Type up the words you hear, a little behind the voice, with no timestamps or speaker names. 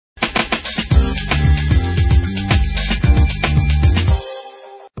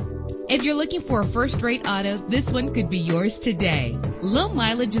If you're looking for a first-rate auto, this one could be yours today. Low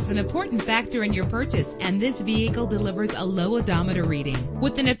mileage is an important factor in your purchase, and this vehicle delivers a low odometer reading.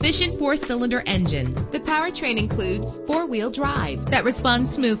 With an efficient 4-cylinder engine, the powertrain includes 4-wheel drive that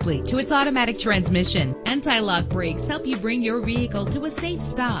responds smoothly to its automatic transmission. Anti-lock brakes help you bring your vehicle to a safe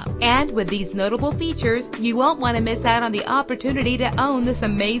stop. And with these notable features, you won't want to miss out on the opportunity to own this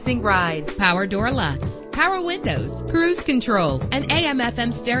amazing ride. Power door locks, power windows, cruise control, an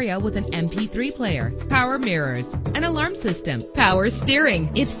AM/FM stereo with an MP3 player, power mirrors, an alarm system, power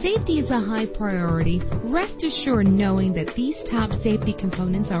steering. If safety is a high priority, rest assured knowing that these top safety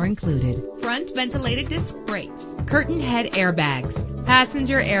components are included: front ventilated disc brakes, curtain head airbags,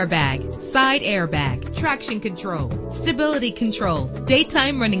 passenger airbag, side airbag, traction control, stability control,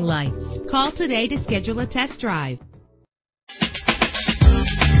 daytime running lights. Call today to schedule a test drive.